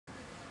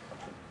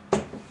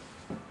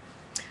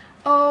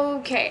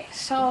Okay,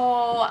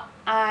 so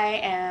I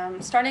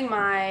am starting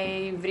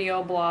my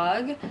video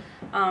blog.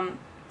 Um,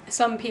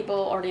 some people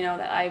already know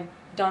that I've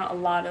done a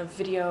lot of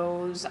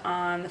videos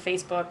on the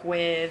Facebook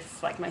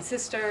with like my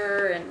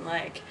sister and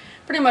like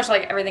pretty much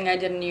like everything I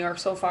did in New York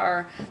so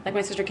far. Like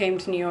my sister came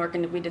to New York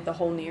and we did the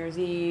whole New Year's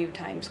Eve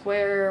Times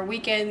Square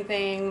weekend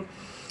thing.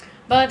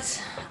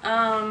 But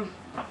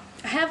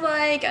I have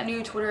like a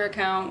new Twitter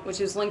account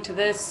which is linked to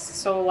this,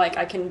 so like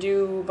I can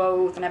do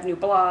both, and I have a new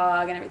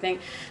blog and everything.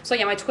 So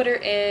yeah, my Twitter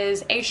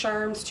is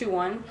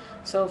asharms21.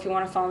 So if you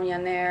want to follow me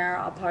on there,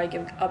 I'll probably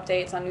give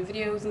updates on new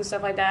videos and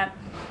stuff like that.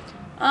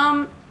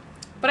 Um,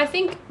 but I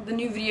think the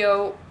new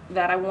video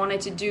that I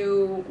wanted to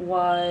do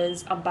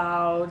was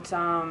about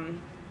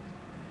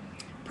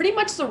pretty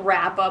much to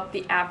wrap up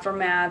the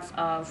aftermath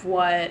of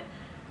what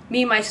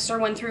me and my sister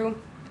went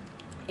through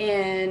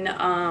in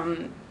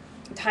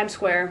Times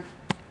Square.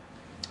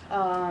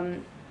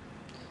 Um,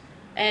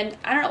 and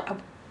I don't know,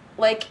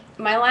 like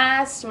my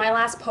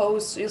last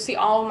post, you'll see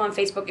all of them on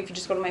Facebook if you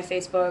just go to my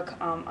Facebook.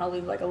 I'll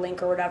leave like a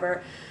link or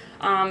whatever.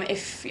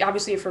 If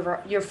obviously if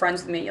you're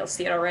friends with me, you'll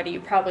see it already.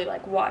 You probably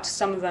like watched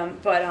some of them,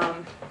 but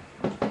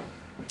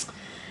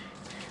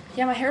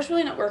yeah, my hair's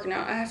really not working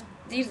out. I have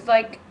these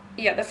like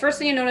yeah. The first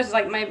thing you notice is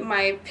like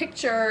my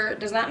picture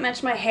does not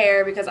match my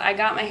hair because I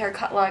got my hair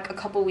cut like a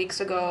couple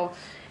weeks ago,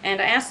 and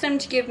I asked him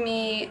to give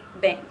me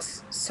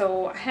bangs.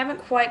 So I haven't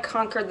quite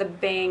conquered the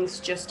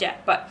bangs just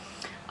yet, but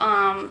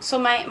so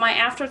my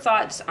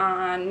afterthoughts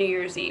on New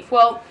Year's Eve.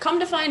 Well, come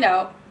to find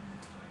out,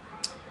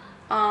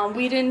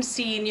 we didn't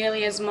see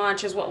nearly as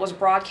much as what was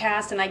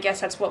broadcast, and I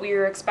guess that's what we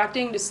were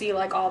expecting to see,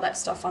 like all that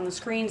stuff on the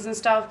screens and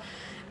stuff.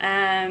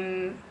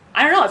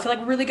 I don't know. I feel like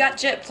we really got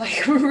gypped.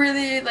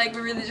 We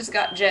really just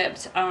got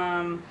gypped.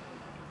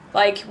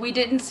 Like we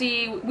didn't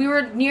see. We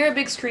were near a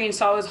big screen,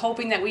 so I was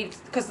hoping that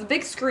because the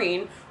big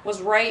screen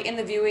was right in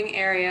the viewing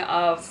area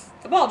of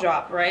the ball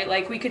drop, right?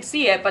 Like we could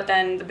see it, but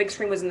then the big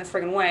screen was in the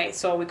friggin' way,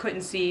 so we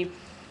couldn't see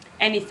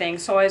anything.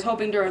 So I was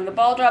hoping during the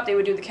ball drop they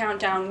would do the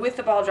countdown with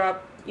the ball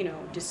drop,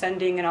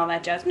 descending and all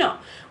that jazz. No,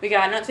 we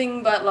got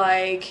nothing but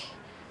like,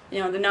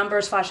 the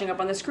numbers flashing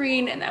up on the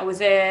screen, and that was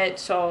it.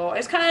 So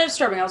it's kind of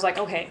disturbing. I was like,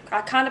 okay,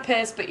 got kind of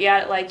pissed, but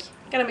yeah, like,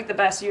 gotta make the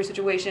best of your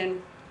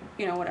situation,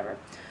 whatever.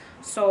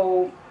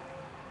 So,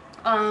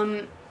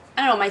 I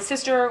don't know. My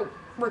sister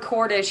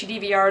recorded. She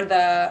DVR'd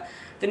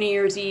the New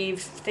Year's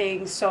Eve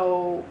thing.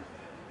 So,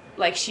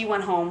 like, she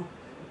went home,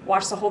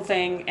 watched the whole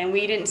thing, and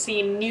we didn't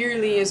see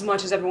nearly as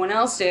much as everyone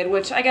else did.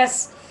 Which I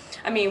guess,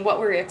 I mean, what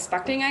we were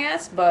expecting, I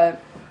guess.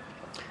 But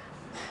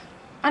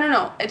I don't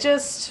know.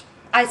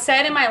 I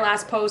said in my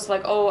last post,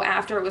 like, oh,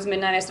 after it was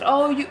midnight, I said,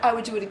 oh, I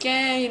would do it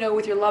again,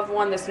 with your loved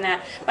one, this and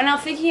that. But now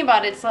thinking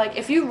about it, it's like,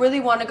 if you really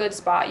want a good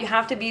spot, you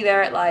have to be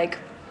there at like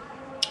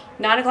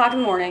 9 o'clock in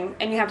the morning,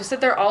 and you have to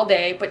sit there all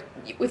day. But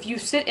if you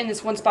sit in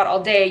this one spot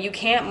all day, you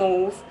can't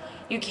move.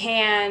 You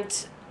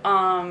can't,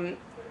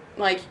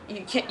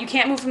 you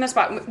can't move from the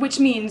spot, which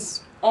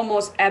means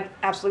almost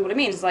absolutely what it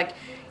means. It's like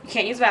you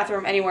can't use the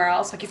bathroom anywhere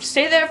else. Like if you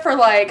stay there for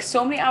like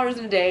so many hours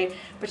in a day,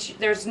 but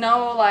there's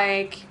no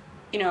like,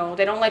 they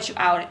don't let you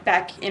out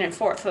back in and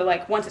forth. So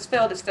like once it's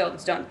filled,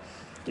 it's done.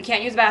 You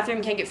can't use the bathroom,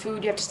 you can't get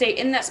food, you have to stay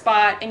in that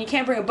spot, and you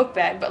can't bring a book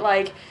bag. But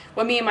like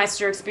what me and my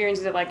sister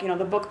experienced is that like,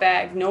 the book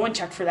bag, no one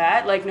checked for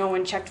that. Like no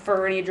one checked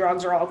for any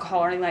drugs or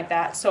alcohol or anything like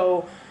that.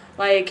 So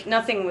like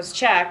nothing was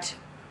checked.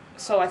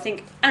 So I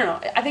don't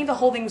know, I think the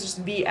whole thing's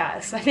just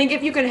BS. I think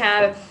if you're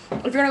gonna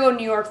go to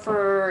New York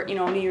for,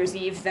 New Year's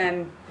Eve,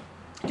 then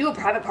do a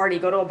private party,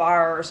 go to a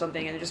bar or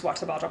something, and just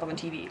watch the ball drop on the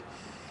TV.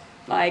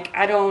 Like,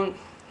 I don't,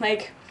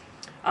 like,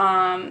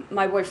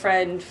 my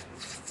boyfriend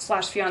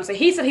slash fiance,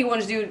 he said he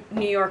wanted to do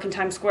New York and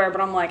Times Square,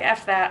 but I'm like,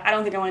 F that, I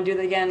don't think I want to do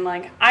that again.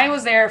 Like, I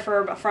was there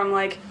from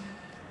like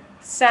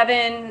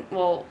 7,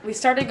 well, we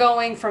started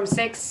going from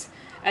 6,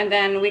 and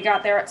then we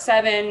got there at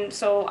 7,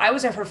 so I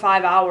was there for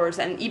 5 hours,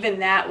 and even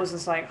that was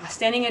just like,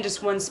 standing in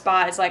just one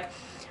spot, it's like,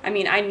 I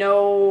mean, I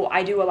know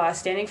I do a lot of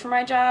standing for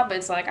my job, but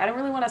it's like, I don't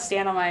really want to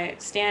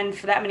stand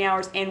for that many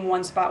hours in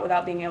one spot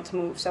without being able to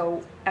move,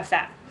 so F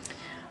that.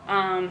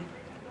 Um,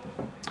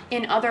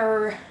 in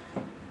other,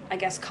 I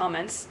guess,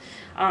 comments,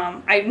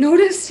 I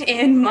noticed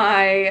in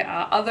my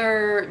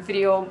other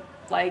video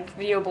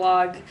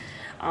blog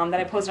that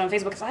I posted on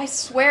Facebook, because I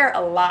swear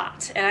a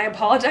lot, and I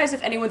apologize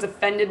if anyone's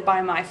offended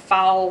by my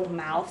foul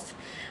mouth,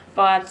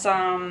 but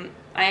I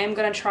am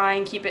going to try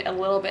and keep it a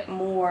little bit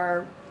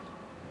more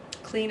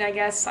clean, I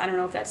guess. I don't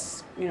know if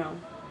that's,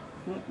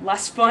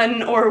 less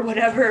fun or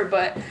whatever,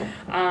 but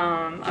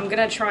I'm going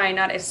to try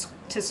not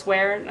to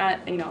swear,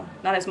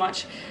 not as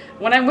much.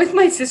 When I'm with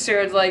my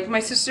sister, like, my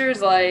sister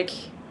is like,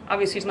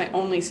 obviously she's my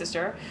only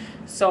sister,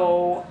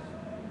 so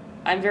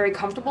I'm very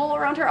comfortable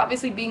around her,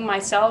 obviously being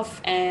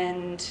myself,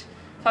 and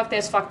fuck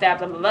this, fuck that,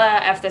 blah, blah, blah,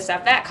 F this,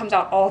 F that comes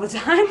out all the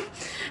time.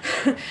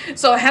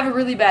 So I have a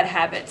really bad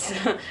habit.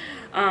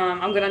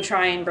 I'm going to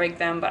try and break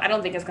them, but I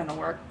don't think it's going to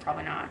work.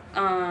 Probably not.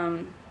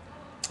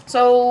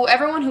 So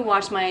everyone who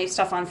watched my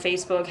stuff on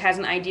Facebook has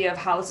an idea of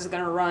how this is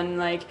going to run.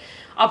 Like,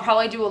 I'll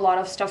probably do a lot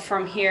of stuff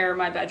from here,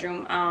 my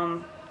bedroom.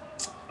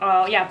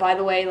 Yeah, by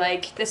the way,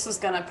 like, this is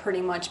gonna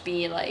pretty much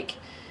be, like,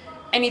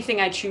 anything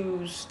I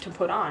choose to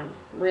put on,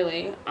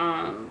 really.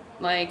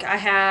 Like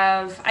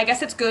I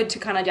guess it's good to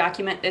kind of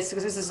document this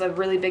because this is a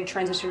really big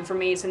transition for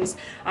me since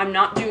I'm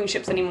not doing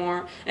ships anymore.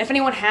 And if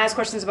anyone has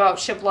questions about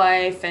ship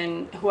life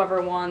and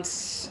whoever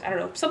wants, I don't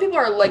know, some people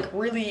are like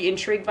really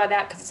intrigued by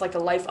that because it's like a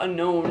life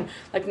unknown,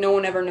 like no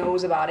one ever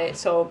knows about it.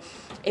 So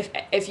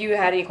if you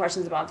had any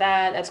questions about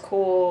that, that's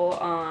cool.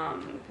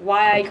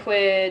 Why I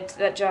quit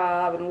that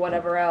job and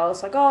whatever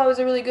else, like, oh, it was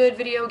a really good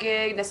video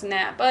gig, this and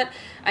that. But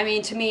I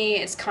mean, to me,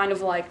 it's kind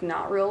of like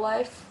not real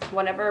life,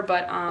 whatever.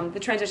 But the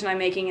transition I'm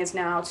making is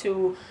now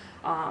to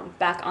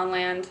back on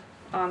land,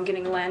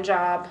 getting a land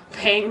job,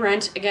 paying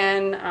rent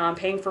again,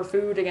 paying for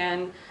food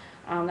again.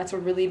 That's a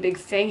really big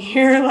thing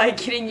here, like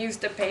getting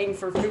used to paying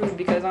for food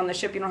because on the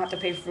ship you don't have to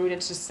pay for food,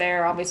 it's just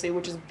there, obviously,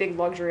 which is a big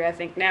luxury, I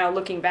think, now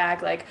looking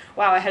back, like,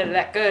 wow, I had it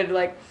that good,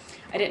 like,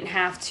 I didn't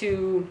have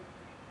to,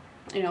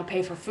 you know,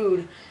 pay for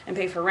food and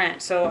pay for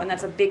rent, so, and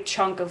that's a big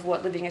chunk of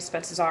what living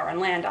expenses are on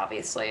land,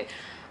 obviously.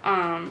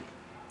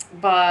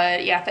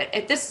 But yeah,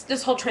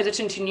 this whole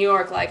transition to New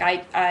York, like,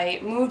 I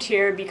moved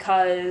here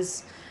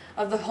because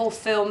of the whole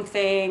film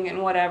thing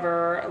and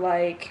whatever,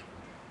 like,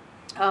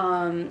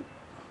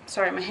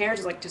 sorry, my hair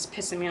is like just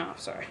pissing me off.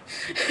 Sorry.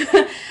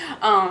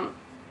 um,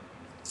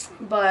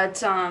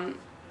 but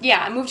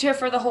yeah, I moved here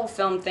for the whole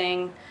film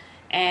thing,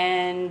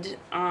 and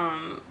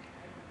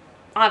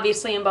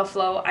obviously in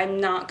Buffalo, I'm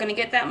not gonna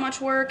get that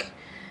much work,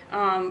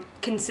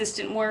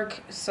 consistent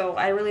work. So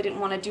I really didn't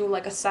want to do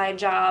like a side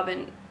job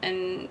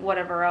and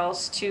whatever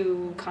else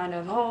to kind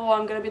of, oh,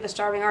 I'm gonna be the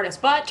starving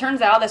artist. But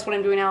turns out that's what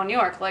I'm doing now in New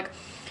York. Like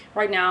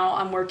right now,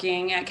 I'm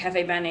working at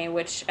Cafe Bene,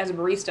 which as a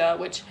barista,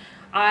 which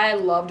I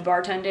loved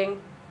bartending.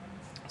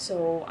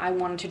 So I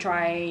wanted to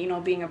try, you know,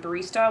 being a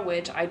barista,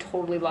 which I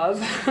totally love.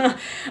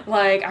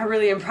 Like, I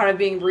really am proud of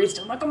being a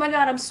barista. I'm like, oh my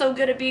god, I'm so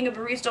good at being a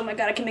barista. Oh my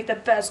god, I can make the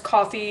best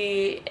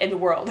coffee in the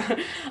world.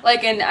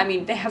 Like, and I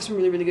mean, they have some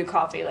really, really good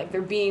coffee. Like,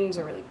 their beans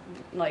are really,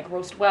 like,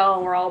 roast well,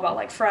 and we're all about,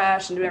 like,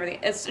 fresh and do everything.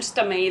 It's just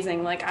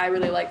amazing. Like, I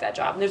really like that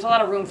job. And there's a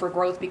lot of room for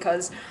growth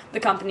because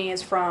the company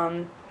is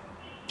from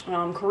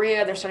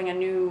Korea. They're starting a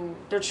new,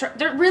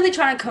 they're really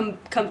trying to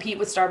compete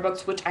with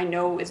Starbucks, which I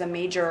know is a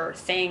major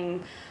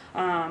thing.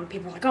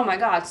 People are like, oh my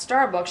god,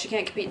 Starbucks, you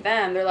can't compete with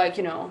them. They're like,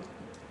 you know,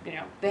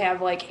 they have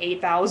like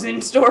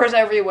 8,000 stores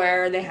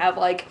everywhere. They have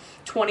like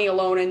 20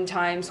 alone in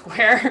Times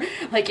Square,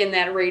 like in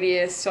that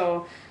radius.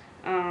 So,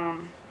 I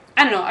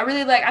don't know. I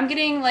really like, I'm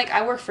getting like,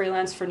 I work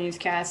freelance for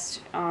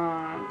newscast.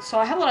 So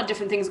I have a lot of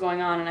different things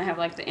going on, and I have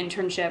like the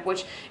internship,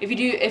 which if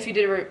you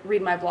did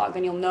read my blog,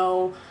 then you'll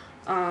know,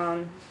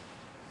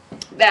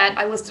 that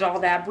I listed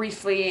all that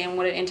briefly and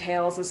what it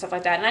entails and stuff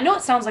like that. And I know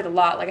it sounds like a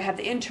lot. Like I have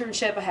the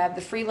internship, I have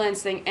the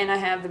freelance thing, and I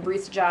have the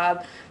barista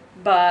job.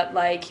 But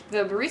like the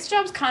barista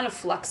job's kind of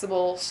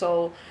flexible.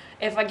 So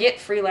if I get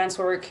freelance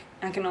work,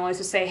 I can always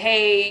just say,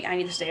 hey, I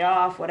need to stay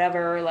off,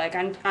 whatever. Like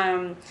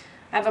I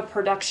have a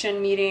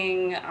production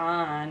meeting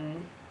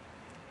on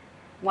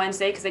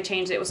Wednesday because they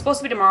changed it. It was supposed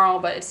to be tomorrow,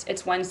 but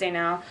it's Wednesday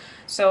now.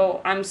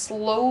 So I'm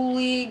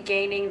slowly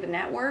gaining the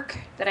network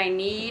that I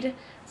need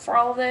for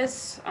all of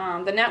this.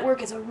 The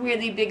network is a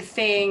really big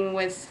thing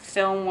with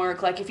film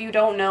work. Like if you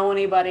don't know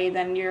anybody,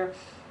 then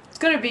it's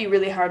going to be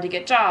really hard to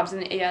get jobs.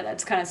 And yeah,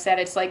 that's kind of sad.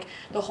 It's like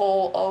the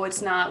whole, oh,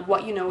 it's not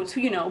what you know, it's who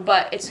you know.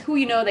 But it's who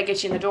you know that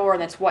gets you in the door,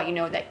 and that's what you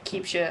know that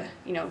keeps you,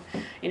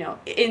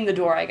 in the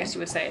door, I guess you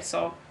would say.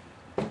 So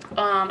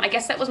I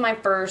guess that was my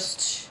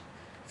first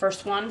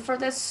one for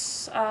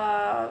this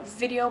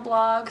video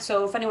blog.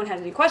 So if anyone has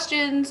any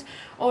questions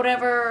or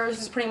whatever,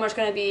 this is pretty much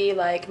going to be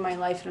like my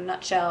life in a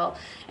nutshell.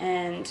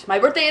 And my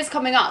birthday is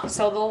coming up,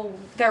 so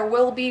there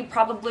will be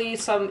probably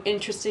some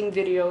interesting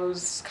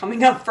videos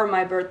coming up for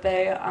my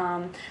birthday.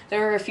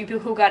 There are a few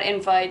people who got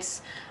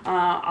invites.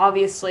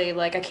 Obviously,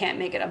 like I can't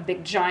make it a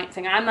big giant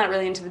thing. I'm not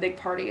really into the big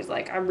parties.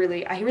 Like I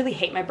really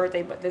hate my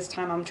birthday, but this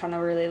time I'm trying to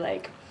really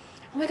like,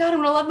 oh my god, I'm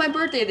gonna love my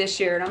birthday this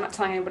year. And I'm not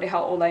telling anybody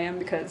how old I am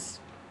because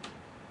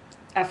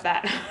F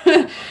that.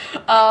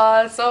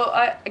 So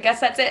I guess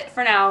that's it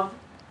for now.